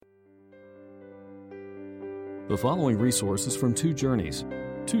The following resource is from Two Journeys.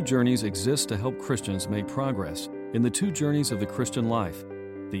 Two Journeys exists to help Christians make progress in the two journeys of the Christian life,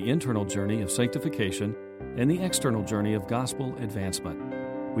 the internal journey of sanctification and the external journey of gospel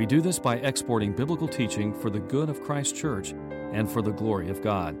advancement. We do this by exporting biblical teaching for the good of Christ's church and for the glory of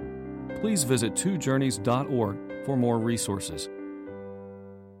God. Please visit twojourneys.org for more resources.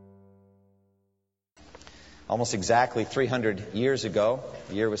 Almost exactly 300 years ago,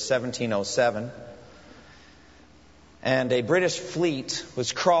 the year was 1707, and a British fleet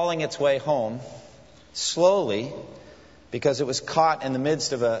was crawling its way home slowly because it was caught in the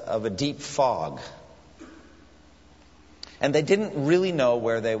midst of a deep fog. And they didn't really know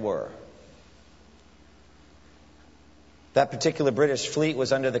where they were. That particular British fleet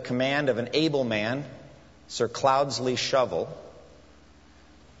was under the command of an able man, Sir Cloudesley Shovel.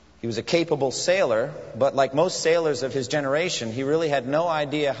 He was a capable sailor, but like most sailors of his generation, he really had no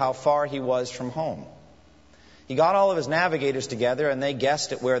idea how far he was from home. He got all of his navigators together and they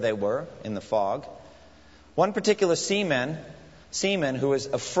guessed at where they were in the fog. One particular seaman who was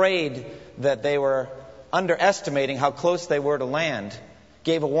afraid that they were underestimating how close they were to land,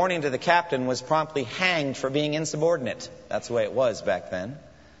 gave a warning to the captain, was promptly hanged for being insubordinate. That's the way it was back then.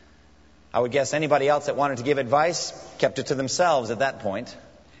 I would guess anybody else that wanted to give advice kept it to themselves at that point.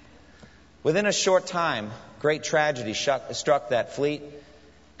 Within a short time, great tragedy struck that fleet,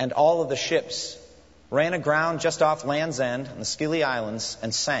 and all of the ships ran aground just off Land's End on the Scilly Islands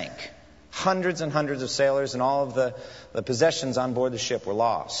and sank. Hundreds and hundreds of sailors and all of the possessions on board the ship were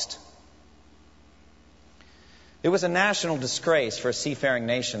lost. It was a national disgrace for a seafaring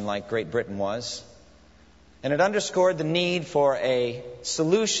nation like Great Britain was, and it underscored the need for a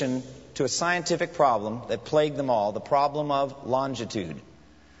solution to a scientific problem that plagued them all, the problem of longitude.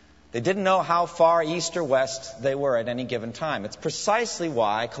 They didn't know how far east or west they were at any given time. It's precisely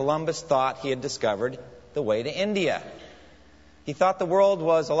why Columbus thought he had discovered the way to India. He thought the world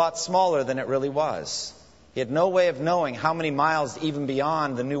was a lot smaller than it really was. He had no way of knowing how many miles even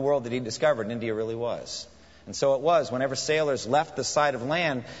beyond the new world that he discovered India really was. And so it was, whenever sailors left the side of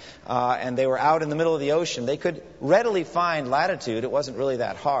land and they were out in the middle of the ocean, they could readily find latitude. It wasn't really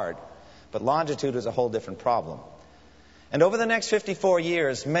that hard. But longitude was a whole different problem. And over the next 54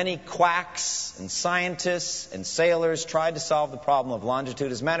 years, many quacks and scientists and sailors tried to solve the problem of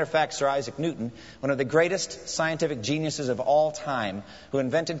longitude. As a matter of fact, Sir Isaac Newton, one of the greatest scientific geniuses of all time, who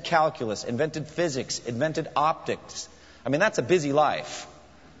invented calculus, invented physics, invented optics. I mean, that's a busy life.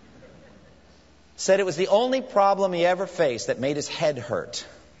 Said it was the only problem he ever faced that made his head hurt.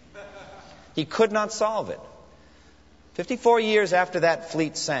 He could not solve it. 54 years after that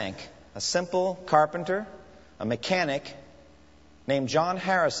fleet sank, a simple carpenter, a mechanic named John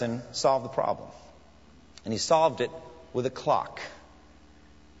Harrison solved the problem. And he solved it with a clock.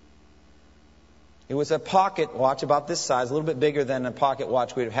 It was a pocket watch about this size, a little bit bigger than a pocket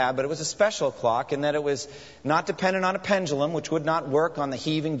watch we'd have, but it was a special clock in that it was not dependent on a pendulum, which would not work on the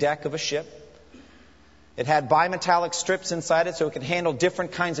heaving deck of a ship. It had bimetallic strips inside it so it could handle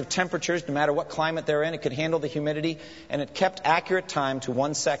different kinds of temperatures no matter what climate they're in. It could handle the humidity, and it kept accurate time to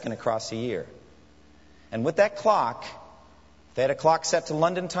 1 second across a year. And with that clock, they had a clock set to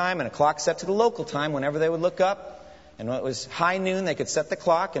London time and a clock set to the local time whenever they would look up. And when it was high noon, they could set the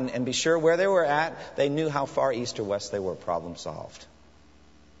clock and be sure where they were at. They knew how far east or west they were. Problem solved.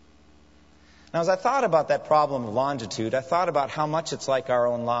 Now, as I thought about that problem of longitude, I thought about how much it's like our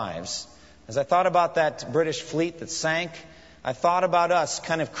own lives. As I thought about that British fleet that sank, I thought about us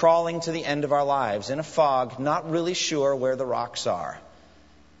kind of crawling to the end of our lives in a fog, not really sure where the rocks are,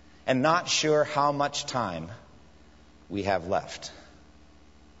 and not sure how much time we have left.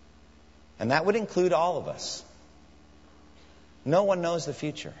 And that would include all of us. No one knows the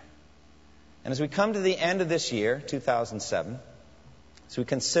future. And as we come to the end of this year, 2007, as we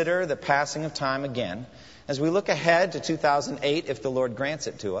consider the passing of time again, as we look ahead to 2008, if the Lord grants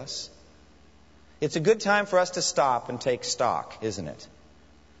it to us, it's a good time for us to stop and take stock, isn't it,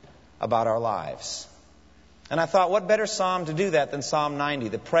 about our lives. And I thought, what better psalm to do that than Psalm 90,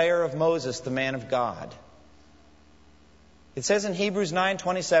 the prayer of Moses, the man of God. It says in Hebrews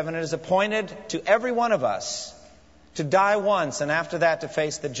 9:27, it is appointed to every one of us to die once and after that to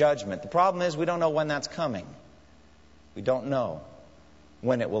face the judgment. The problem is we don't know when that's coming. We don't know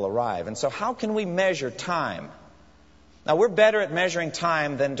when it will arrive. And so how can we measure time? Now, we're better at measuring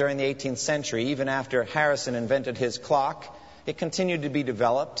time than during the 18th century. Even after Harrison invented his clock, it continued to be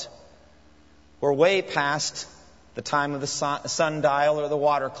developed. We're way past the time of the sundial or the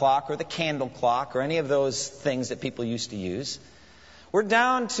water clock or the candle clock or any of those things that people used to use. We're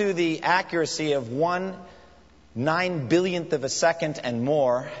down to the accuracy of 1 9 billionth of a second and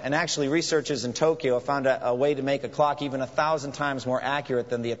more. And actually, researchers in Tokyo have found a way to make a clock even 1,000 times more accurate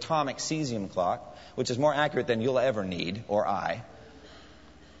than the atomic cesium clock, which is more accurate than you'll ever need, or I.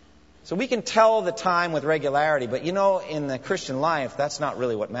 So we can tell the time with regularity, but you know, in the Christian life, that's not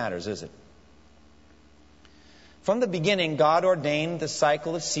really what matters, is it? From the beginning, God ordained the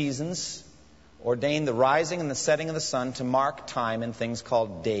cycle of seasons, ordained the rising and the setting of the sun to mark time in things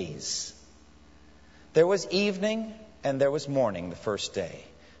called days. There was evening and there was morning the first day.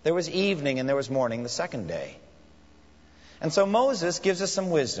 There was evening and there was morning the second day. And so Moses gives us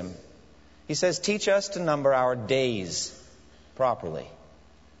some wisdom. He says, teach us to number our days properly,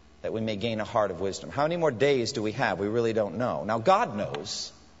 that we may gain a heart of wisdom. How many more days do we have? We really don't know. Now God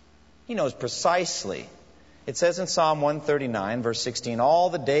knows. He knows precisely. It says in Psalm 139, verse 16, all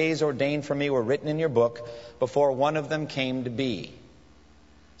the days ordained for me were written in your book before one of them came to be.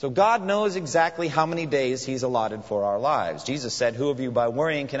 So God knows exactly how many days He's allotted for our lives. Jesus said, who of you by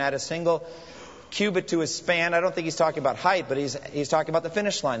worrying can add a single cubit to his span? I don't think He's talking about height, but he's talking about the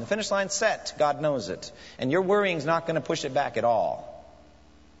finish line. The finish line's set. God knows it. And your worrying's not going to push it back at all.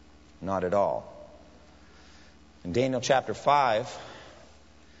 Not at all. In Daniel chapter 5,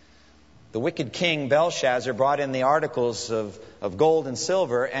 the wicked king Belshazzar brought in the articles of gold and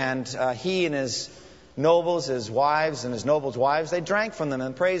silver, and he and his nobles, his wives and his nobles' wives, they drank from them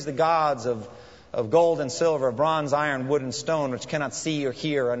and praised the gods of gold and silver, of bronze, iron, wood, and stone, which cannot see or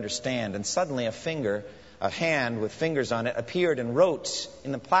hear or understand. And suddenly a hand with fingers on it, appeared and wrote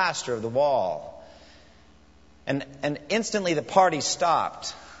in the plaster of the wall. And instantly the party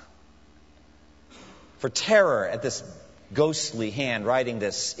stopped for terror at this ghostly hand writing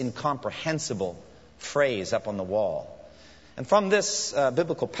this incomprehensible phrase up on the wall. And from this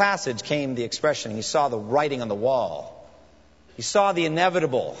biblical passage came the expression, he saw the writing on the wall. He saw the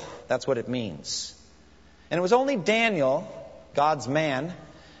inevitable. That's what it means. And it was only Daniel, God's man,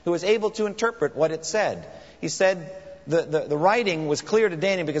 who was able to interpret what it said. He said the writing was clear to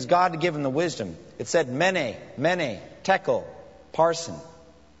Daniel because God had given the wisdom. It said mene, tekel, parson.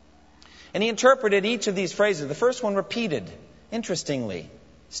 And he interpreted each of these phrases. The first one repeated, interestingly,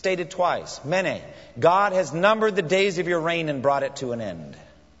 stated twice. Mene, God has numbered the days of your reign and brought it to an end.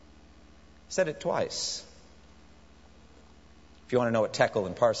 Said it twice. If you want to know what tekel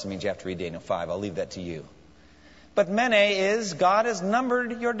and parson means, you have to read Daniel 5. I'll leave that to you. But mene is, God has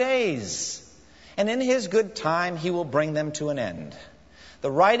numbered your days. And in His good time, He will bring them to an end.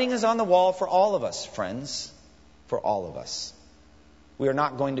 The writing is on the wall for all of us, friends. For all of us. We are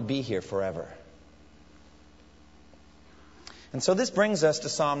not going to be here forever. And so this brings us to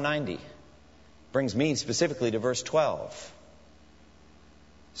Psalm 90. Brings me specifically to verse 12.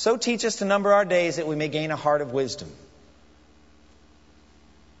 So teach us to number our days that we may gain a heart of wisdom.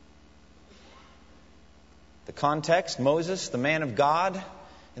 The context, Moses, the man of God,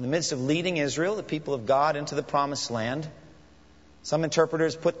 in the midst of leading Israel, the people of God, into the promised land. Some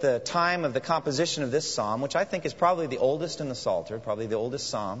interpreters put the time of the composition of this psalm, which I think is probably the oldest in the Psalter, probably the oldest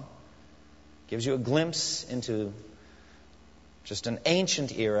psalm, gives you a glimpse into just an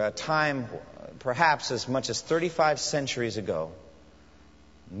ancient era, a time perhaps as much as 35 centuries ago.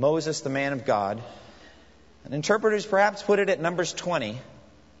 Moses, the man of God. And interpreters perhaps put it at Numbers 20.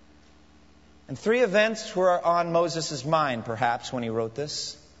 And three events were on Moses' mind, perhaps, when he wrote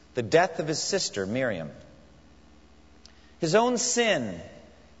this. The death of his sister, Miriam. His own sin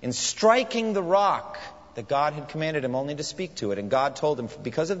in striking the rock that God had commanded him only to speak to it. And God told him,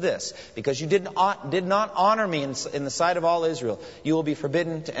 because of this, because you did not honor me in the sight of all Israel, you will be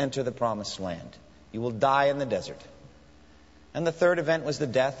forbidden to enter the promised land. You will die in the desert. And the third event was the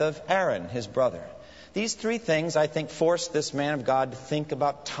death of Aaron, his brother. These three things, I think, forced this man of God to think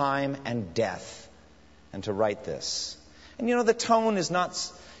about time and death and to write this. And you know, the tone is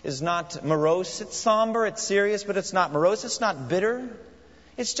not morose. It's somber, it's serious, but it's not morose. It's not bitter.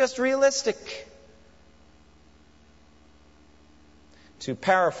 It's just realistic. To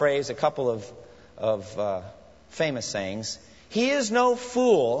paraphrase a couple of famous sayings, he is no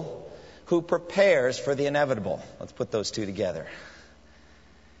fool who prepares for the inevitable. Let's put those two together.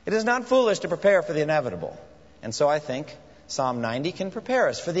 It is not foolish to prepare for the inevitable. And so I think Psalm 90 can prepare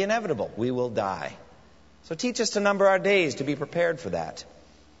us for the inevitable. We will die. So teach us to number our days to be prepared for that.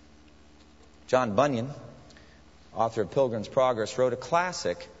 John Bunyan, author of Pilgrim's Progress, wrote a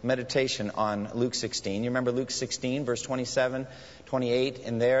classic meditation on Luke 16. You remember Luke 16, verse 27, 28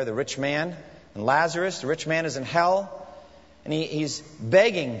 in there, the rich man and Lazarus. The rich man is in hell. And he's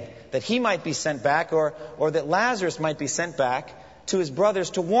begging that he might be sent back or that Lazarus might be sent back to his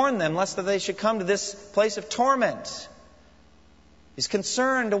brothers to warn them lest that they should come to this place of torment. He's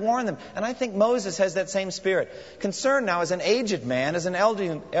concerned to warn them. And I think Moses has that same spirit. Concerned now as an aged man, as an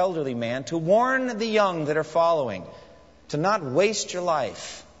elderly man, to warn the young that are following, to not waste your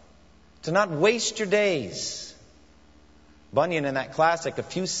life, to not waste your days. Bunyan in that classic, A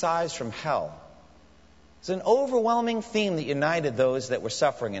Few Sighs from Hell, it's an overwhelming theme that united those that were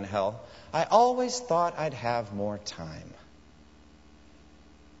suffering in hell. I always thought I'd have more time.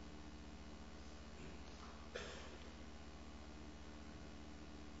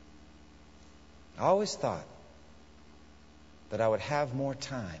 I always thought that I would have more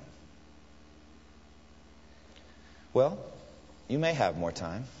time. Well, you may have more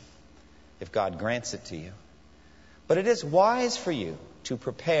time if God grants it to you. But it is wise for you to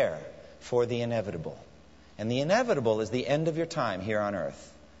prepare for the inevitable. And the inevitable is the end of your time here on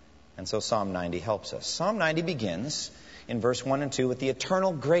earth. And so Psalm 90 helps us. Psalm 90 begins in verse 1 and 2 with the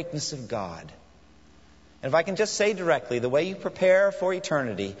eternal greatness of God. And if I can just say directly, the way you prepare for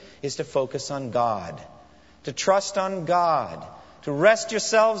eternity is to focus on God, to trust on God, to rest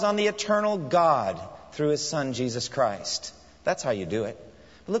yourselves on the eternal God through His Son, Jesus Christ. That's how you do it.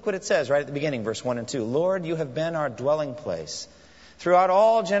 But look what it says right at the beginning, verse 1 and 2. Lord, you have been our dwelling place throughout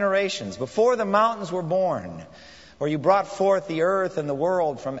all generations, before the mountains were born, where you brought forth the earth and the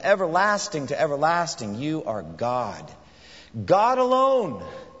world from everlasting to everlasting. You are God. God alone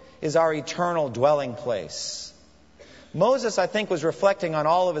is our eternal dwelling place. Moses, I think, was reflecting on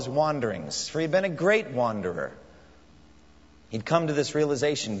all of his wanderings, for he'd been a great wanderer. He'd come to this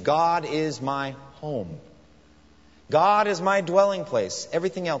realization, God is my home. God is my dwelling place.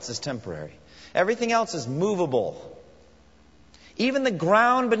 Everything else is temporary. Everything else is movable. Even the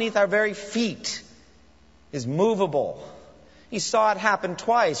ground beneath our very feet is movable. He saw it happen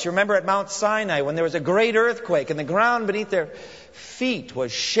twice. You remember at Mount Sinai when there was a great earthquake and the ground beneath their feet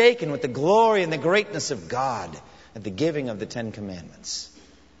was shaken with the glory and the greatness of God at the giving of the Ten Commandments.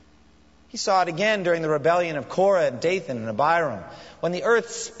 He saw it again during the rebellion of Korah and Dathan and Abiram, when the earth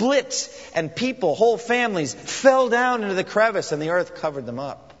split and people, whole families, fell down into the crevice and the earth covered them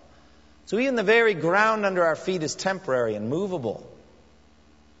up. So even the very ground under our feet is temporary and movable.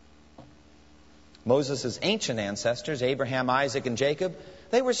 Moses' ancient ancestors, Abraham, Isaac, and Jacob,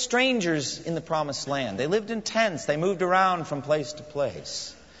 they were strangers in the promised land. They lived in tents. They moved around from place to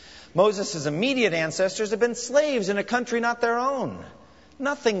place. Moses' immediate ancestors had been slaves in a country not their own.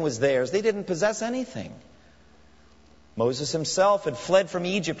 Nothing was theirs. They didn't possess anything. Moses himself had fled from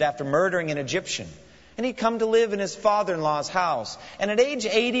Egypt after murdering an Egyptian. And he'd come to live in his father-in-law's house. And at age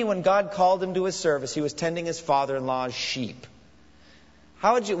 80, when God called him to his service, he was tending his father-in-law's sheep.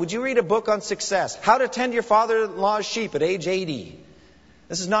 Would you read a book on success? How to tend your father-in-law's sheep at age 80.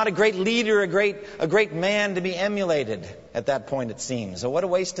 This is not a great leader, a great man to be emulated at that point, it seems. So what a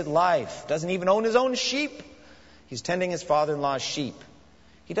wasted life. Doesn't even own his own sheep. He's tending his father-in-law's sheep.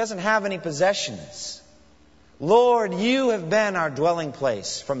 He doesn't have any possessions. Lord, you have been our dwelling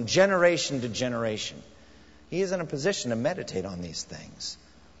place from generation to generation. He is in a position to meditate on these things.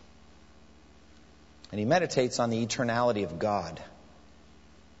 And he meditates on the eternality of God.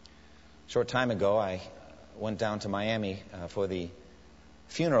 A short time ago, I went down to Miami for the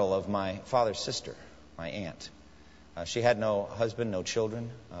funeral of my father's sister, my aunt. She had no husband, no children,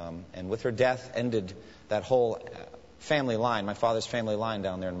 and with her death ended that whole family line, my father's family line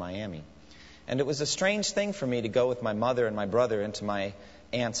down there in Miami. And it was a strange thing for me to go with my mother and my brother into my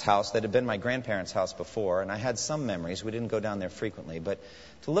aunt's house that had been my grandparents' house before. And I had some memories. We didn't go down there frequently. But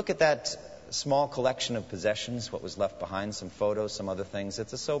to look at that small collection of possessions, what was left behind, some photos, some other things,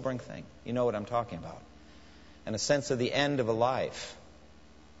 it's a sobering thing. You know what I'm talking about. And a sense of the end of a life.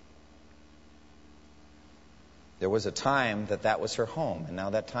 There was a time that was her home, and now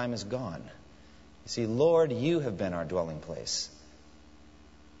that time is gone. You see, Lord, you have been our dwelling place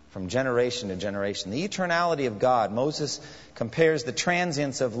from generation to generation. The eternality of God. Moses compares the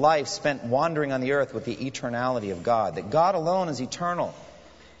transience of life spent wandering on the earth with the eternality of God. That God alone is eternal.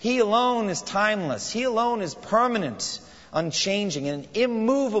 He alone is timeless. He alone is permanent, unchanging, an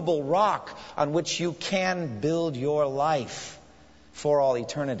immovable rock on which you can build your life for all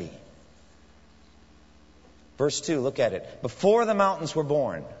eternity. Verse 2, look at it. Before the mountains were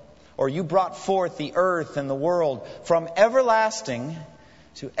born, or you brought forth the earth and the world from everlasting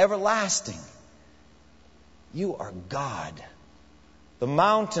to everlasting. You are God. The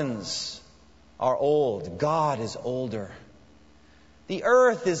mountains are old. God is older. The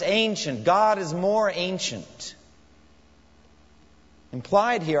earth is ancient. God is more ancient.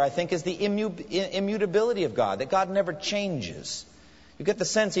 Implied here, I think, is the immutability of God, that God never changes. You get the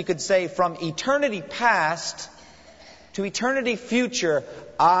sense he could say, from eternity past to eternity future,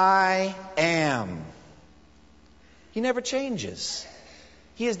 I am. He never changes.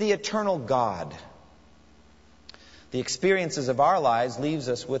 He is the eternal God. The experiences of our lives leaves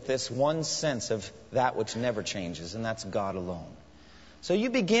us with this one sense of that which never changes, and that's God alone. So you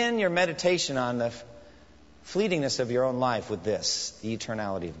begin your meditation on the fleetingness of your own life with this, the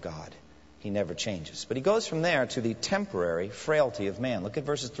eternality of God. He never changes. But he goes from there to the temporary frailty of man. Look at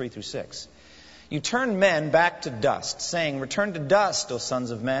verses 3 through 6. You turn men back to dust, saying, return to dust, O sons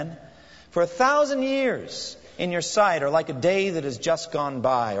of men. For 1,000 years in your sight are like a day that has just gone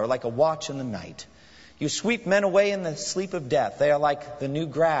by, or like a watch in the night. You sweep men away in the sleep of death. They are like the new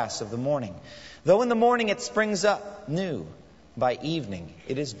grass of the morning. Though in the morning it springs up new, by evening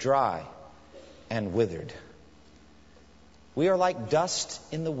it is dry and withered. We are like dust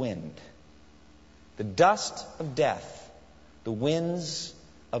in the wind, the dust of death, the winds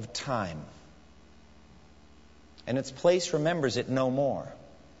of time. And its place remembers it no more.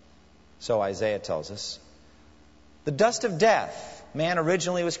 So Isaiah tells us. The dust of death. Man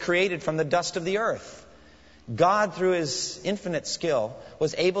originally was created from the dust of the earth. God, through His infinite skill,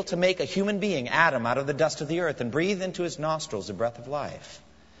 was able to make a human being, Adam, out of the dust of the earth and breathe into his nostrils the breath of life.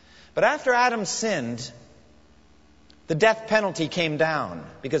 But after Adam sinned, the death penalty came down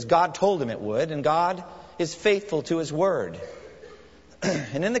because God told him it would, and God is faithful to His word.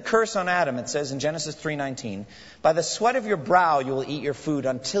 And in the curse on Adam, it says in Genesis 3:19, by the sweat of your brow you will eat your food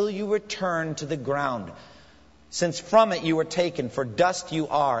until you return to the ground. Since from it you were taken, for dust you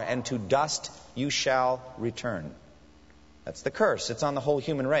are, and to dust you shall return. That's the curse. It's on the whole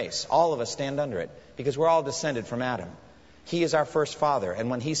human race. All of us stand under it because we're all descended from Adam. He is our first father,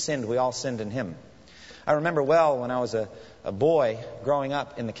 and when he sinned, we all sinned in him. I remember well when I was a boy growing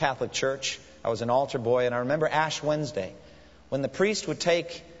up in the Catholic Church. I was an altar boy, and I remember Ash Wednesday, when the priest would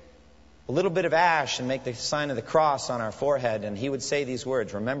take a little bit of ash and make the sign of the cross on our forehead, and he would say these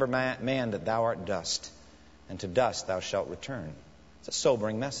words, remember, man, that thou art dust, and to dust thou shalt return. It's a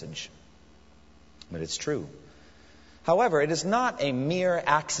sobering message, but it's true. However, it is not a mere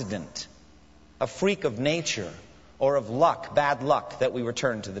accident, a freak of nature, or of luck, bad luck, that we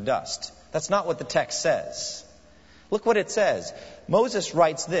return to the dust. That's not what the text says. Look what it says. Moses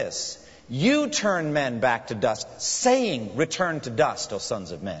writes this, you turn men back to dust, saying, return to dust, O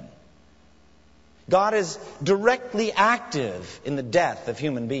sons of men. God is directly active in the death of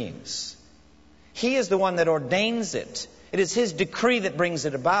human beings. He is the one that ordains it. It is His decree that brings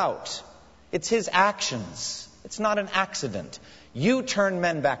it about. It's His actions. It's not an accident. You turn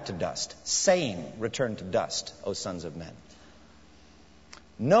men back to dust, saying, return to dust, O sons of men.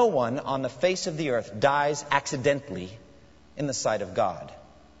 No one on the face of the earth dies accidentally in the sight of God.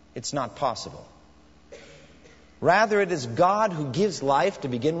 It's not possible. Rather, it is God who gives life to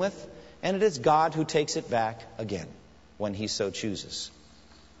begin with, and it is God who takes it back again when He so chooses.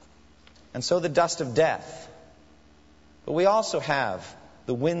 And so the dust of death. But we also have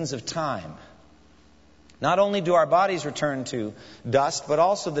the winds of time. Not only do our bodies return to dust, but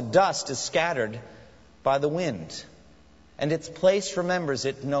also the dust is scattered by the wind, and its place remembers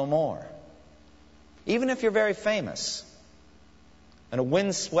it no more. Even if you're very famous, in a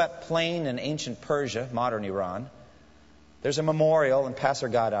windswept plain in ancient Persia, modern Iran, there's a memorial in Pasar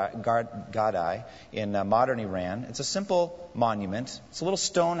Gadai in modern Iran. It's a simple monument. It's a little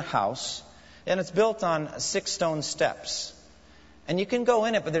stone house, and it's built on 6 stone steps. And you can go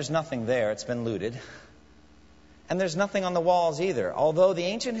in it, but there's nothing there. It's been looted. And there's nothing on the walls either, although the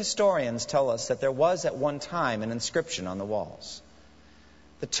ancient historians tell us that there was at one time an inscription on the walls.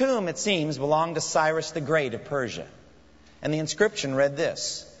 The tomb, it seems, belonged to Cyrus the Great of Persia. And the inscription read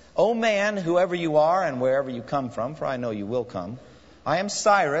this, O man, whoever you are and wherever you come from, for I know you will come, I am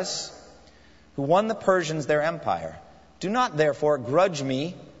Cyrus, who won the Persians their empire. Do not therefore grudge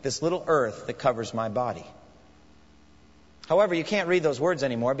me this little earth that covers my body. However, you can't read those words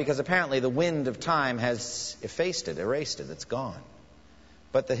anymore because apparently the wind of time has erased it. It's gone.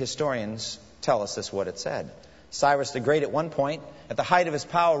 But the historians tell us this is what it said. Cyrus the Great at one point, at the height of his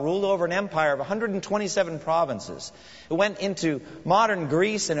power, ruled over an empire of 127 provinces. It went into modern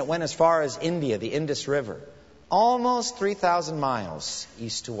Greece and it went as far as India, the Indus River. Almost 3,000 miles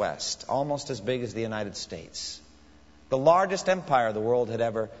east to west, almost as big as the United States. The largest empire the world had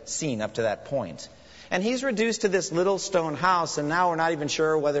ever seen up to that point. And he's reduced to this little stone house, and now we're not even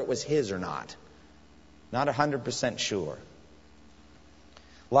sure whether it was his or not. Not 100% sure.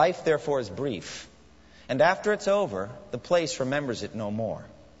 Life, therefore, is brief. And after it's over, the place remembers it no more.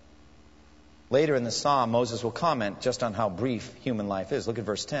 Later in the psalm, Moses will comment just on how brief human life is. Look at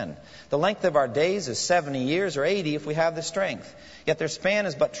verse 10. The length of our days is 70 years or 80 if we have the strength. Yet their span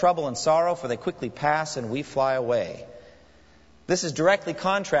is but trouble and sorrow, for they quickly pass and we fly away. This is directly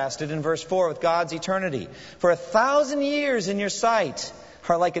contrasted in verse 4 with God's eternity. For 1,000 years in your sight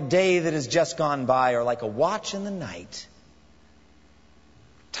are like a day that has just gone by, or like a watch in the night.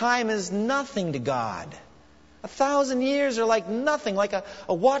 Time is nothing to God. 1,000 years are like nothing, like a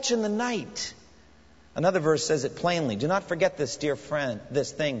watch in the night. Another verse says it plainly. Do not forget this, dear friends.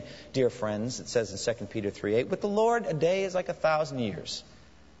 It says in 2 Peter 3:8. With the Lord, a day is like 1,000 years.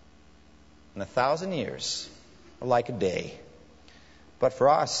 And 1,000 years are like a day. But for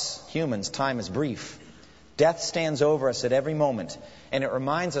us, humans, time is brief. Death stands over us at every moment, and it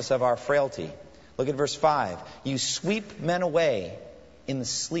reminds us of our frailty. Look at verse 5. You sweep men away in the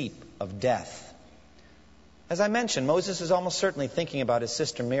sleep of death. As I mentioned, Moses is almost certainly thinking about his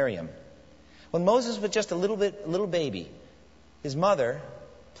sister Miriam. When Moses was just a little baby, his mother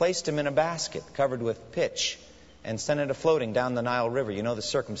placed him in a basket covered with pitch and sent it floating down the Nile River. You know the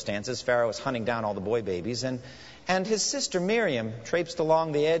circumstances. Pharaoh was hunting down all the boy babies, and his sister Miriam traipsed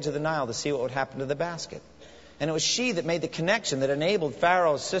along the edge of the Nile to see what would happen to the basket. And it was she that made the connection that enabled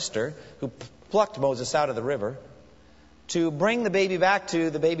Pharaoh's sister, who plucked Moses out of the river, to bring the baby back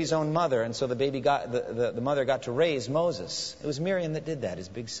to the baby's own mother, and so the mother got to raise Moses. It was Miriam that did that, his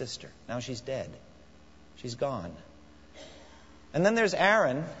big sister. Now she's dead. She's gone. And then there's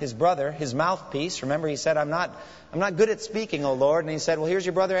Aaron, his brother, his mouthpiece. Remember, he said, I'm not good at speaking, O Lord. And he said, well, here's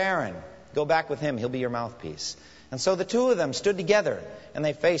your brother Aaron. Go back with him. He'll be your mouthpiece. And so the two of them stood together, and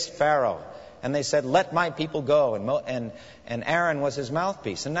they faced Pharaoh. And they said, let my people go. And Aaron was his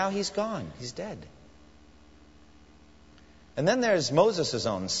mouthpiece. And now he's gone. He's dead. And then there's Moses'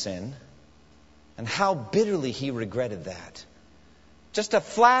 own sin, and how bitterly he regretted that. Just a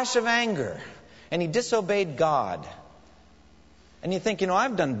flash of anger, and he disobeyed God. And you think,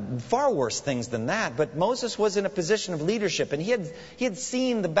 I've done far worse things than that. But Moses was in a position of leadership, and he had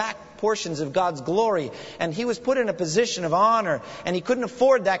seen the back portions of God's glory, and he was put in a position of honor, and he couldn't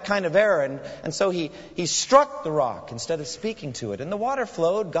afford that kind of error. And so he struck the rock instead of speaking to it. And the water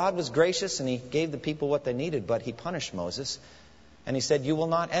flowed. God was gracious, and he gave the people what they needed, but he punished Moses. And he said, you will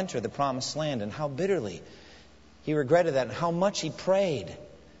not enter the promised land. And how bitterly he regretted that, and how much he prayed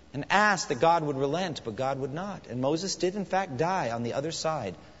and asked that God would relent, but God would not. And Moses did, in fact, die on the other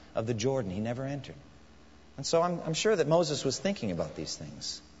side of the Jordan. He never entered. And so I'm sure that Moses was thinking about these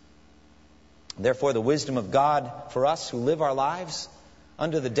things. Therefore, the wisdom of God for us who live our lives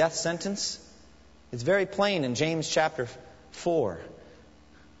under the death sentence is very plain in James chapter 4. It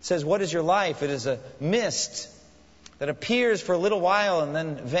says, what is your life? It is a mist that appears for a little while and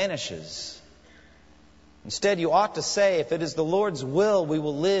then vanishes. Instead, you ought to say, if it is the Lord's will, we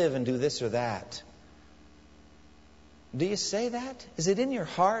will live and do this or that. Do you say that? Is it in your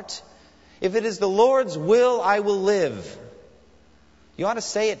heart? If it is the Lord's will, I will live. You ought to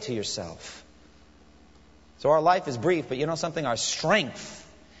say it to yourself. So our life is brief, but you know something? Our strength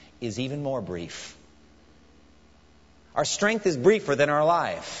is even more brief. Our strength is briefer than our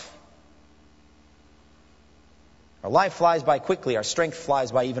life. Our life flies by quickly. Our strength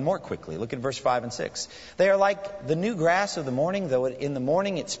flies by even more quickly. Look at verse 5 and 6. They are like the new grass of the morning, though in the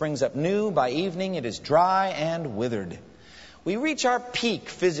morning it springs up new. By evening it is dry and withered. We reach our peak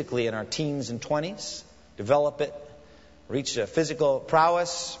physically in our teens and 20s. Develop it. Reach a physical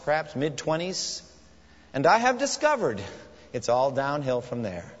prowess, perhaps mid-20s. And I have discovered it's all downhill from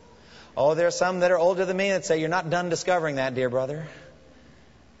there. Oh, there are some that are older than me that say, you're not done discovering that, dear brother.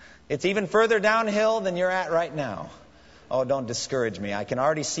 It's even further downhill than you're at right now. Oh, don't discourage me. I can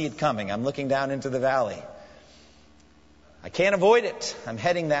already see it coming. I'm looking down into the valley. I can't avoid it. I'm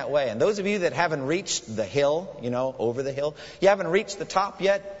heading that way. And those of you that haven't reached the hill, over the hill, you haven't reached the top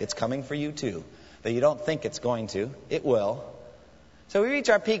yet, it's coming for you too. Though you don't think it's going to, it will. So we reach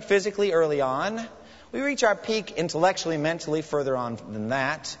our peak physically early on. We reach our peak intellectually, mentally further on than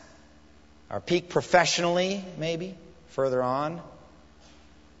that. Our peak professionally, maybe, further on.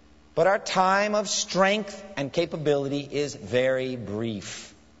 But our time of strength and capability is very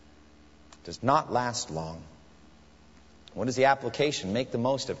brief. It does not last long. What is the application? Make the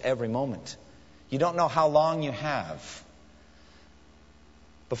most of every moment. You don't know how long you have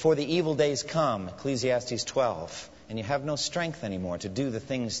before the evil days come, Ecclesiastes 12, and you have no strength anymore to do the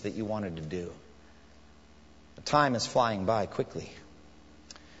things that you wanted to do. The time is flying by quickly.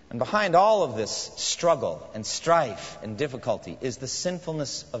 And behind all of this struggle and strife and difficulty is the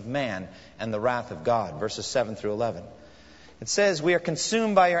sinfulness of man and the wrath of God. Verses 7 through 11. It says, we are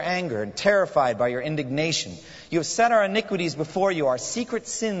consumed by your anger and terrified by your indignation. You have set our iniquities before you, our secret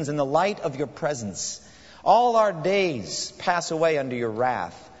sins in the light of your presence. All our days pass away under your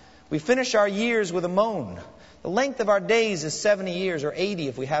wrath. We finish our years with a moan. The length of our days is 70 years, or 80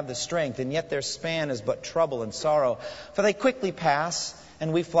 if we have the strength, and yet their span is but trouble and sorrow. For they quickly pass,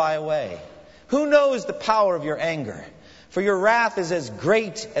 and we fly away. Who knows the power of your anger? For your wrath is as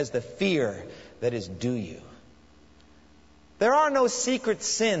great as the fear that is due you. There are no secret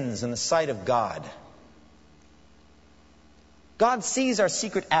sins in the sight of God. God sees our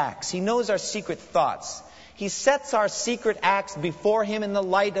secret acts. He knows our secret thoughts. He sets our secret acts before Him in the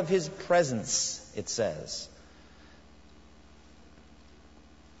light of His presence, it says.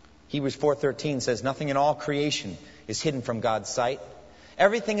 Hebrews 4:13 says, nothing in all creation is hidden from God's sight.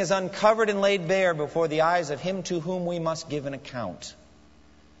 Everything is uncovered and laid bare before the eyes of Him to whom we must give an account.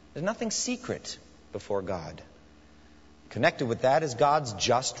 There's nothing secret before God. Connected with that is God's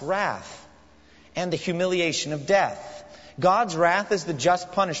just wrath and the humiliation of death. God's wrath is the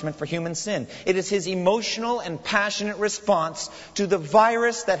just punishment for human sin. It is His emotional and passionate response to the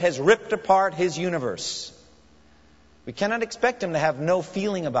virus that has ripped apart His universe. We cannot expect Him to have no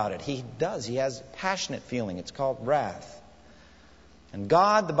feeling about it. He does. He has passionate feeling. It's called wrath. And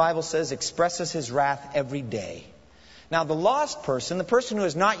God, the Bible says, expresses His wrath every day. Now, the lost person, the person who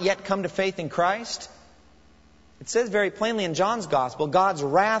has not yet come to faith in Christ, it says very plainly in John's Gospel, God's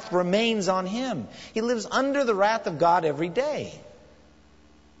wrath remains on him. He lives under the wrath of God every day.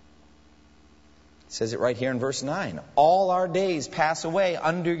 It says it right here in verse 9. All our days pass away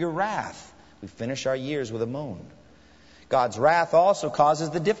under your wrath. We finish our years with a moan. God's wrath also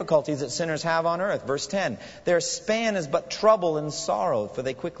causes the difficulties that sinners have on earth. Verse 10. Their span is but trouble and sorrow, for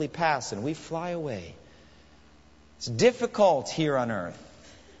they quickly pass, and we fly away. It's difficult here on earth.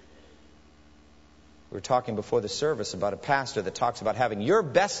 We were talking before the service about a pastor that talks about having your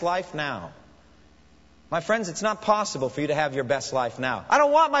best life now. My friends, it's not possible for you to have your best life now. I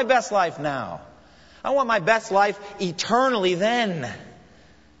don't want my best life now. I want my best life eternally then.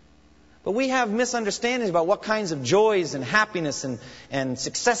 But we have misunderstandings about what kinds of joys and happiness and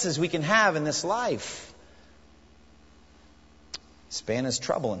successes we can have in this life. Span is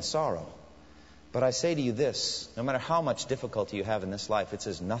trouble and sorrow. But I say to you this, no matter how much difficulty you have in this life, it's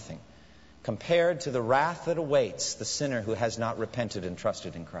as nothing compared to the wrath that awaits the sinner who has not repented and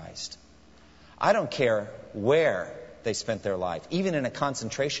trusted in Christ. I don't care where they spent their life, even in a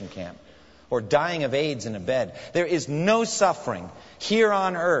concentration camp or dying of AIDS in a bed. There is no suffering here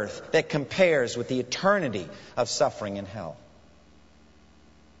on earth that compares with the eternity of suffering in hell.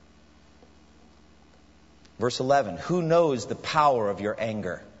 Verse 11, who knows the power of your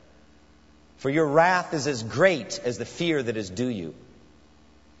anger? For your wrath is as great as the fear that is due you.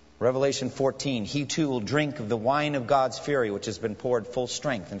 Revelation 14, he too will drink of the wine of God's fury, which has been poured full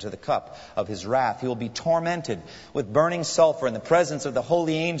strength into the cup of His wrath. He will be tormented with burning sulfur in the presence of the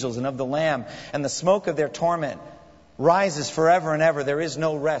holy angels and of the Lamb, and the smoke of their torment rises forever and ever. There is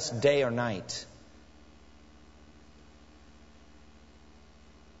no rest, day or night.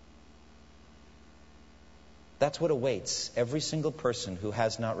 That's what awaits every single person who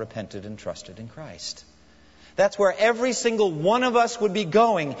has not repented and trusted in Christ. That's where every single one of us would be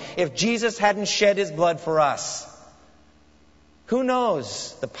going if Jesus hadn't shed His blood for us. Who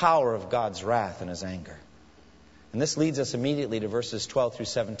knows the power of God's wrath and His anger? And this leads us immediately to verses 12 through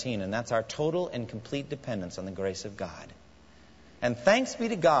 17, and that's our total and complete dependence on the grace of God. And thanks be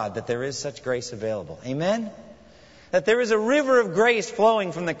to God that there is such grace available. Amen? That there is a river of grace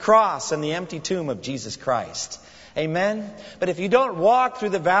flowing from the cross and the empty tomb of Jesus Christ. Amen? But if you don't walk through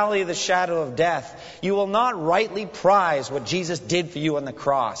the valley of the shadow of death, you will not rightly prize what Jesus did for you on the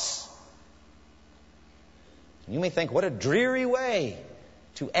cross. You may think, what a dreary way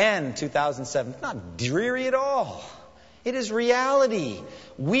to end 2007. It's not dreary at all. It is reality.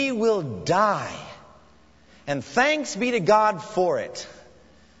 We will die. And thanks be to God for it.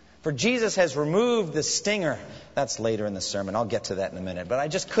 For Jesus has removed the stinger. That's later in the sermon. I'll get to that in a minute. But I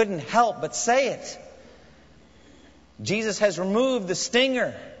just couldn't help but say it. Jesus has removed the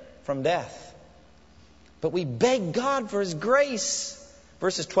stinger from death. But we beg God for His grace.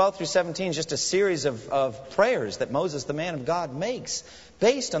 Verses 12 through 17 is just a series of prayers that Moses, the man of God, makes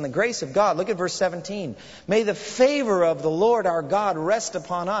based on the grace of God. Look at verse 17. May the favor of the Lord our God rest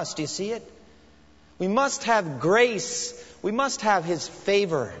upon us. Do you see it? We must have grace. We must have His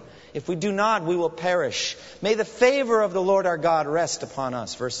favor. If we do not, we will perish. May the favor of the Lord our God rest upon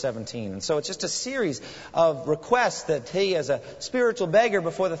us. Verse 17. And so it's just a series of requests that he, as a spiritual beggar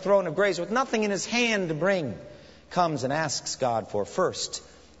before the throne of grace, with nothing in his hand to bring, comes and asks God for. First,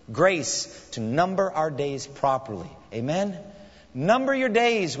 grace to number our days properly. Amen? Number your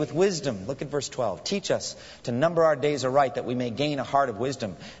days with wisdom. Look at verse 12. Teach us to number our days aright, that we may gain a heart of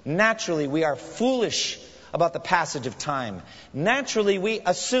wisdom. Naturally, we are foolish about the passage of time. Naturally, we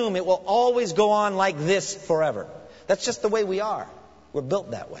assume it will always go on like this forever. That's just the way we are. We're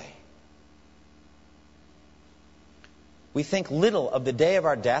built that way. We think little of the day of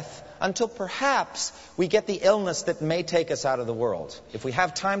our death until perhaps we get the illness that may take us out of the world. If we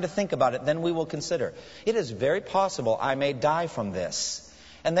have time to think about it, then we will consider. It is very possible I may die from this.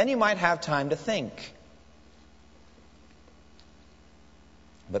 And then you might have time to think.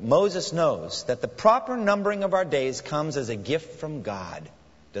 But Moses knows that the proper numbering of our days comes as a gift from God.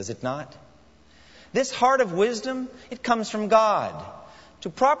 Does it not? This heart of wisdom, it comes from God. To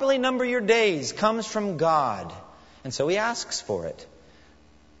properly number your days comes from God. And so He asks for it.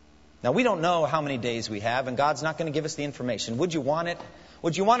 Now, we don't know how many days we have, and God's not going to give us the information. Would you want it?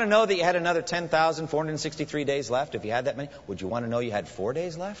 Would you want to know that you had another 10,463 days left if you had that many? Would you want to know you had 4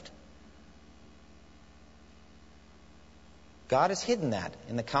 days left? God has hidden that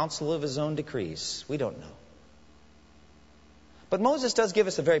in the counsel of His own decrees. We don't know. But Moses does give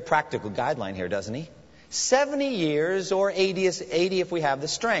us a very practical guideline here, doesn't he? 70 years or 80 if we have the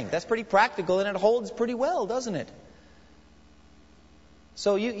strength. That's pretty practical, and it holds pretty well, doesn't it?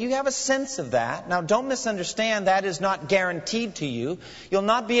 So you have a sense of that. Now, don't misunderstand, that is not guaranteed to you. You'll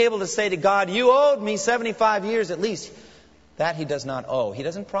not be able to say to God, you owed me 75 years at least. That He does not owe. He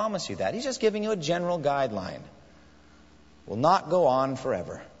doesn't promise you that. He's just giving you a general guideline. Will not go on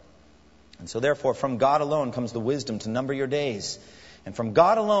forever. And so therefore, from God alone comes the wisdom to number your days. And from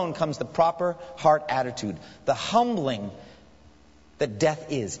God alone comes the proper heart attitude. The humbling that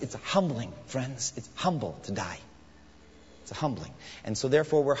death is. It's humbling, friends. It's humble to die. It's humbling. And so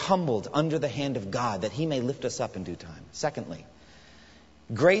therefore we're humbled under the hand of God that He may lift us up in due time. Secondly,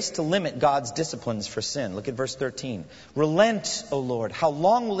 grace to limit God's disciplines for sin. Look at verse 13. Relent, O Lord. How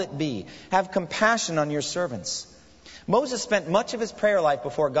long will it be? Have compassion on your servants. Moses spent much of his prayer life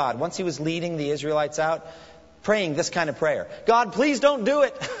before God. Once he was leading the Israelites out, praying this kind of prayer. God, please don't do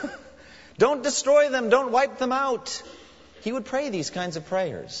it. Don't destroy them. Don't wipe them out. He would pray these kinds of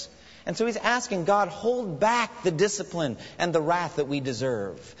prayers. And so he's asking God, hold back the discipline and the wrath that we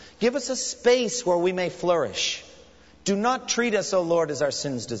deserve. Give us a space where we may flourish. Do not treat us, O Lord, as our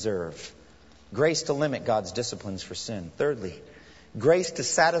sins deserve. Grace to limit God's disciplines for sin. Thirdly, grace to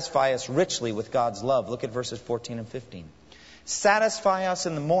satisfy us richly with God's love. Look at verses 14 and 15. Satisfy us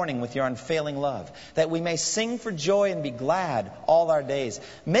in the morning with your unfailing love, that we may sing for joy and be glad all our days.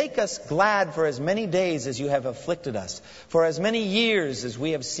 Make us glad for as many days as you have afflicted us, for as many years as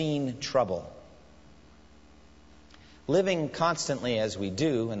we have seen trouble. Living constantly as we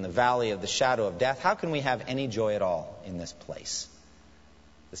do in the valley of the shadow of death, how can we have any joy at all in this place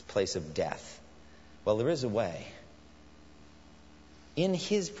of death? Well, there is a way. In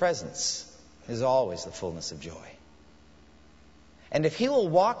His presence is always the fullness of joy. And if He will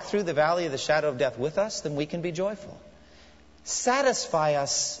walk through the valley of the shadow of death with us, then we can be joyful. Satisfy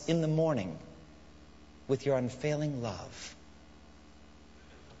us in the morning with your unfailing love.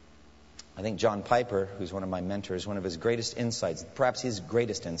 I think John Piper, who's one of my mentors, one of his greatest insights, perhaps his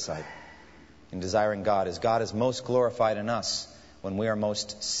greatest insight in desiring God, is most glorified in us when we are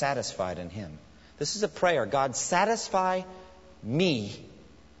most satisfied in Him. This is a prayer. God, satisfy me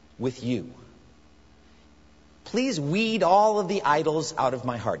with you. Please weed all of the idols out of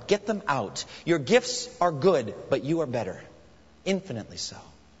my heart. Get them out. Your gifts are good, but you are better. Infinitely so.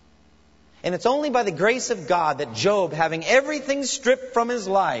 And it's only by the grace of God that Job, having everything stripped from his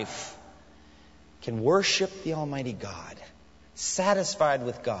life, can worship the Almighty God, satisfied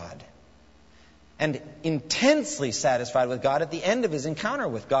with God, and intensely satisfied with God at the end of his encounter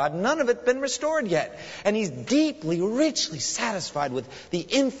with God. None of it been restored yet. And he's deeply, richly satisfied with the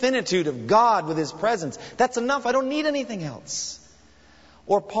infinitude of God, with His presence. That's enough. I don't need anything else.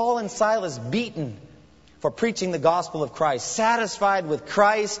 Or Paul and Silas beaten for preaching the gospel of Christ, satisfied with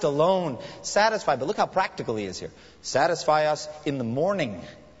Christ alone. Satisfied. But look how practical he is here. Satisfy us in the morning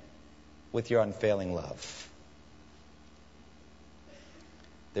with your unfailing love.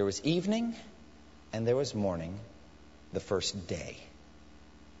 There was evening and there was morning, the first day.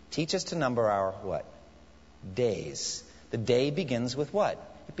 Teach us to number our what? Days. The day begins with what?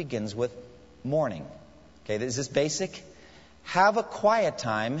 It begins with morning. Okay, is this basic? Have a quiet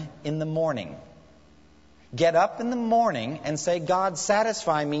time in the morning. Get up in the morning and say, God,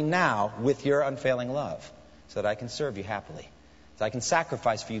 satisfy me now with your unfailing love, so that I can serve you happily, so I can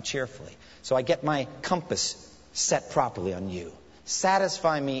sacrifice for you cheerfully, so I get my compass set properly on you.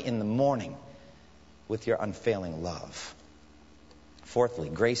 Satisfy me in the morning with your unfailing love. Fourthly,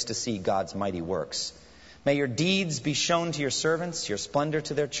 grace to see God's mighty works. May your deeds be shown to your servants, your splendor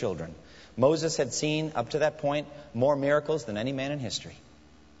to their children. Moses had seen, up to that point, more miracles than any man in history.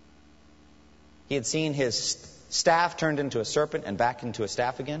 He had seen his staff turned into a serpent and back into a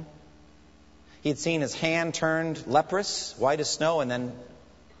staff again. He had seen his hand turned leprous, white as snow, and then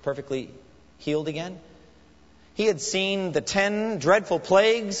perfectly healed again. He had seen the 10 dreadful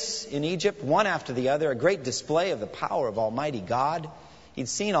plagues in Egypt, one after the other, a great display of the power of Almighty God. He'd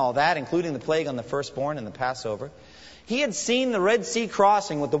seen all that, including the plague on the firstborn and the Passover. He had seen the Red Sea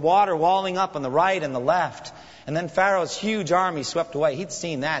crossing with the water walling up on the right and the left. And then Pharaoh's huge army swept away. He'd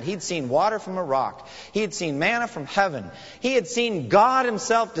seen that. He'd seen water from a rock. He had seen manna from heaven. He had seen God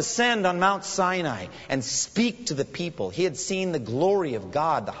himself descend on Mount Sinai and speak to the people. He had seen the glory of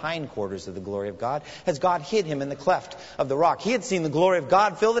God, the hindquarters of the glory of God, as God hid him in the cleft of the rock. He had seen the glory of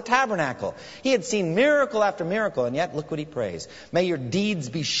God fill the tabernacle. He had seen miracle after miracle, and yet look what he prays. May your deeds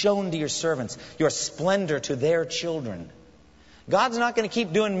be shown to your servants, your splendor to their children. God's not going to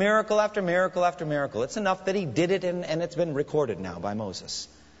keep doing miracle after miracle after miracle. It's enough that he did it and it's been recorded now by Moses.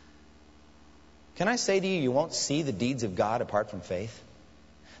 Can I say to you, you won't see the deeds of God apart from faith?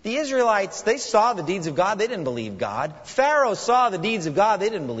 The Israelites, they saw the deeds of God. They didn't believe God. Pharaoh saw the deeds of God. They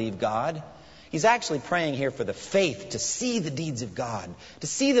didn't believe God. He's actually praying here for the faith to see the deeds of God, to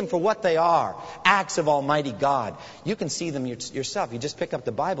see them for what they are, acts of Almighty God. You can see them yourself. You just pick up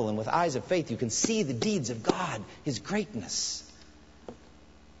the Bible and with eyes of faith you can see the deeds of God, his greatness.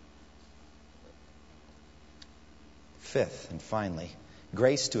 Fifth, and finally,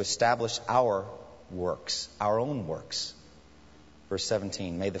 grace to establish our works, our own works. Verse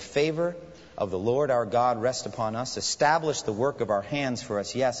 17, may the favor of the Lord our God rest upon us. Establish the work of our hands for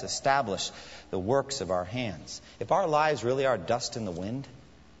us. Yes, establish the works of our hands. If our lives really are dust in the wind,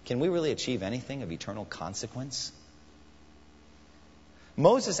 can we really achieve anything of eternal consequence?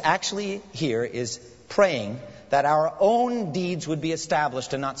 Moses actually here is praying that our own deeds would be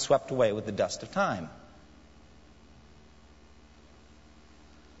established and not swept away with the dust of time.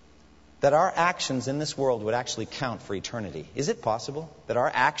 That our actions in this world would actually count for eternity. Is it possible that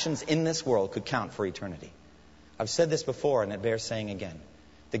our actions in this world could count for eternity? I've said this before and it bears saying again.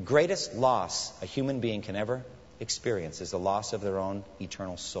 The greatest loss a human being can ever experience is the loss of their own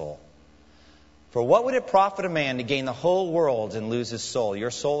eternal soul. For what would it profit a man to gain the whole world and lose his soul?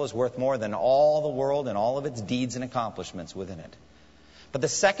 Your soul is worth more than all the world and all of its deeds and accomplishments within it. But the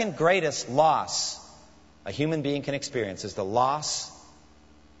second greatest loss a human being can experience is the loss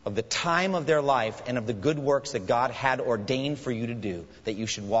of the time of their life and of the good works that God had ordained for you to do, that you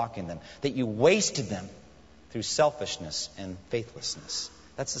should walk in them, that you wasted them through selfishness and faithlessness.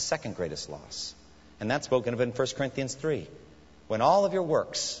 That's the second greatest loss. And that's spoken of in 1 Corinthians 3. When all of your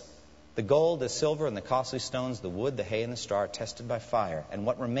works, the gold, the silver, and the costly stones, the wood, the hay, and the straw are tested by fire, and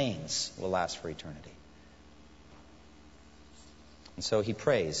what remains will last for eternity. And so he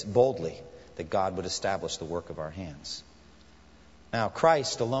prays boldly that God would establish the work of our hands. Now,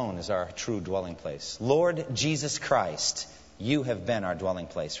 Christ alone is our true dwelling place. Lord Jesus Christ, you have been our dwelling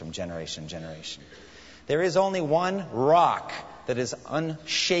place from generation to generation. There is only one rock that is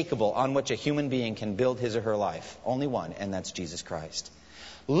unshakable on which a human being can build his or her life. Only one, and that's Jesus Christ.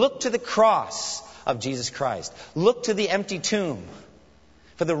 Look to the cross of Jesus Christ. Look to the empty tomb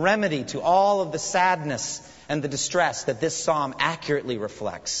for the remedy to all of the sadness and the distress that this psalm accurately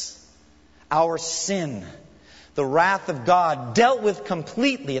reflects. Our sin, the wrath of God, dealt with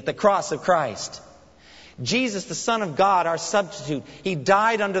completely at the cross of Christ. Jesus, the Son of God, our substitute, he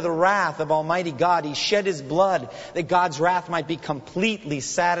died under the wrath of Almighty God. He shed his blood that God's wrath might be completely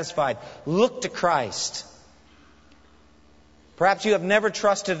satisfied. Look to Christ. Perhaps you have never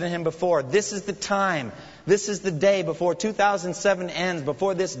trusted in him before. This is the time. This is the day before 2007 ends,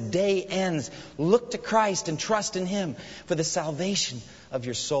 before this day ends. Look to Christ and trust in him for the salvation of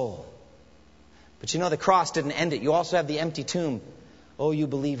your soul. But you know, the cross didn't end it. You also have the empty tomb. Oh, you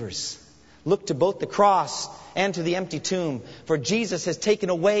believers, look to both the cross and to the empty tomb. For Jesus has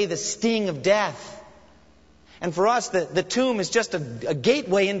taken away the sting of death. And for us, the tomb is just a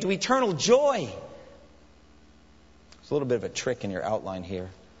gateway into eternal joy. There's a little bit of a trick in your outline here.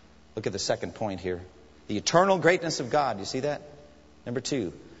 Look at the second point here. The eternal greatness of God. You see that? Number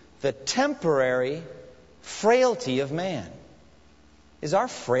 2, the temporary frailty of man. Is our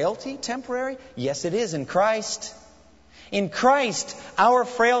frailty temporary? Yes, it is in Christ. In Christ, our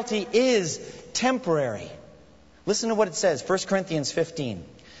frailty is temporary. Listen to what it says, 1 Corinthians 15.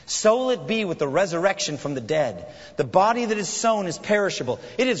 So will it be with the resurrection from the dead. The body that is sown is perishable.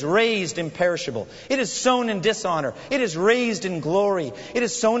 It is raised imperishable. It is sown in dishonor. It is raised in glory. It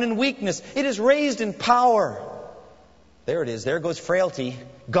is sown in weakness. It is raised in power. There it is. There goes frailty.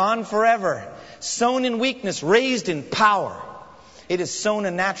 Gone forever. Sown in weakness, raised in power. It has sown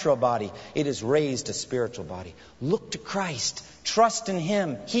a natural body. It has raised a spiritual body. Look to Christ. Trust in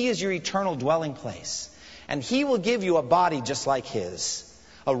Him. He is your eternal dwelling place. And He will give you a body just like His.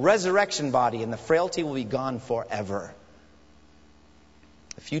 A resurrection body, and the frailty will be gone forever.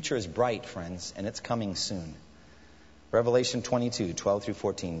 The future is bright, friends, and it's coming soon. Revelation 22, 12 through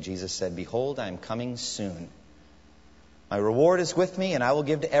 14, Jesus said, "Behold, I am coming soon. My reward is with me, and I will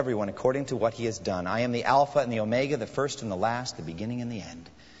give to everyone according to what he has done. I am the Alpha and the Omega, the first and the last, the beginning and the end.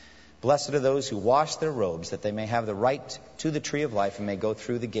 Blessed are those who wash their robes, that they may have the right to the tree of life and may go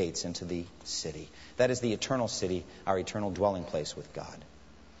through the gates into the city." That is the eternal city, our eternal dwelling place with God.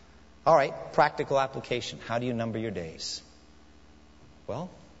 All right, practical application. How do you number your days? Well,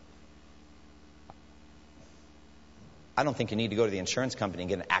 I don't think you need to go to the insurance company and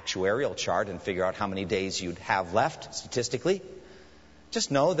get an actuarial chart and figure out how many days you'd have left statistically. Just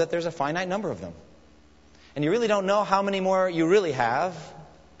know that there's a finite number of them. And you really don't know how many more you really have,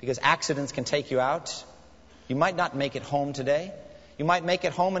 because accidents can take you out. You might not make it home today. You might make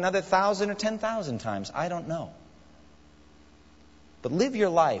it home another 1,000 or 10,000 times. I don't know. But live your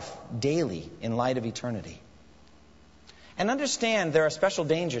life daily in light of eternity. And understand there are special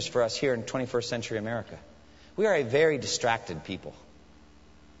dangers for us here in 21st century America. We are a very distracted people.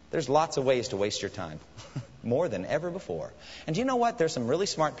 There's lots of ways to waste your time, more than ever before. And do you know what? There's some really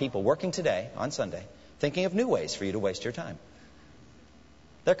smart people working today, on Sunday, thinking of new ways for you to waste your time.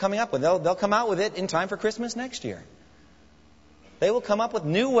 They're coming up with, they'll come out with it in time for Christmas next year. They will come up with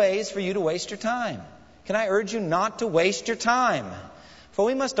new ways for you to waste your time. Can I urge you not to waste your time? For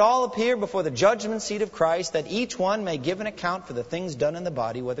we must all appear before the judgment seat of Christ, that each one may give an account for the things done in the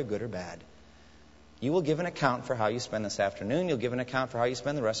body, whether good or bad. You will give an account for how you spend this afternoon. You'll give an account for how you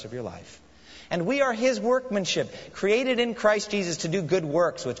spend the rest of your life. And we are His workmanship, created in Christ Jesus to do good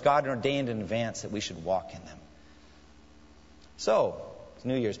works, which God ordained in advance that we should walk in them. So, it's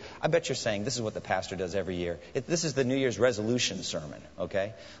New Year's. I bet you're saying, this is what the pastor does every year. This is the New Year's resolution sermon,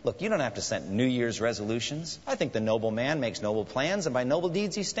 okay? Look, you don't have to set New Year's resolutions. I think the noble man makes noble plans, and by noble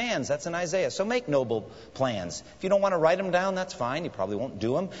deeds he stands. That's in Isaiah. So make noble plans. If you don't want to write them down, that's fine. You probably won't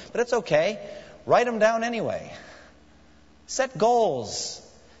do them, but it's okay. Write them down anyway. Set goals.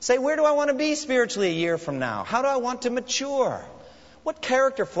 Say, where do I want to be spiritually a year from now? How do I want to mature? What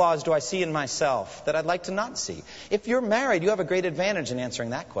character flaws do I see in myself that I'd like to not see? If you're married, you have a great advantage in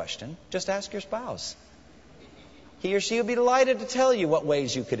answering that question. Just ask your spouse. He or she will be delighted to tell you what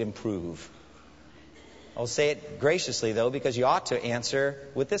ways you could improve. I'll say it graciously, though, because you ought to answer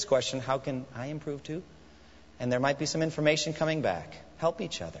with this question, how can I improve too? And there might be some information coming back. Help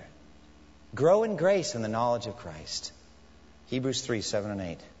each other. Grow in grace and the knowledge of Christ. Hebrews 3, 7 and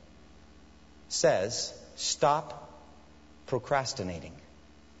 8 says, stop procrastinating.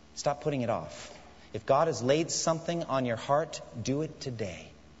 Stop putting it off. If God has laid something on your heart, do it today.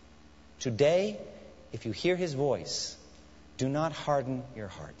 Today, if you hear His voice, do not harden your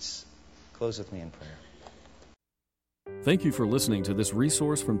hearts. Close with me in prayer. Thank you for listening to this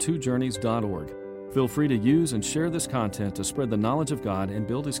resource from twojourneys.org. Feel free to use and share this content to spread the knowledge of God and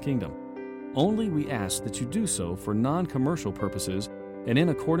build His kingdom. Only we ask that you do so for non-commercial purposes and in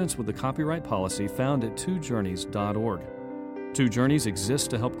accordance with the copyright policy found at twojourneys.org. Two Journeys exists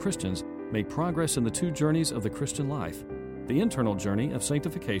to help Christians make progress in the two journeys of the Christian life, the internal journey of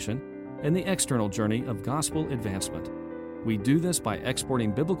sanctification and the external journey of gospel advancement. We do this by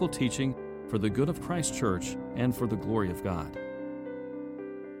exporting biblical teaching for the good of Christ's church and for the glory of God.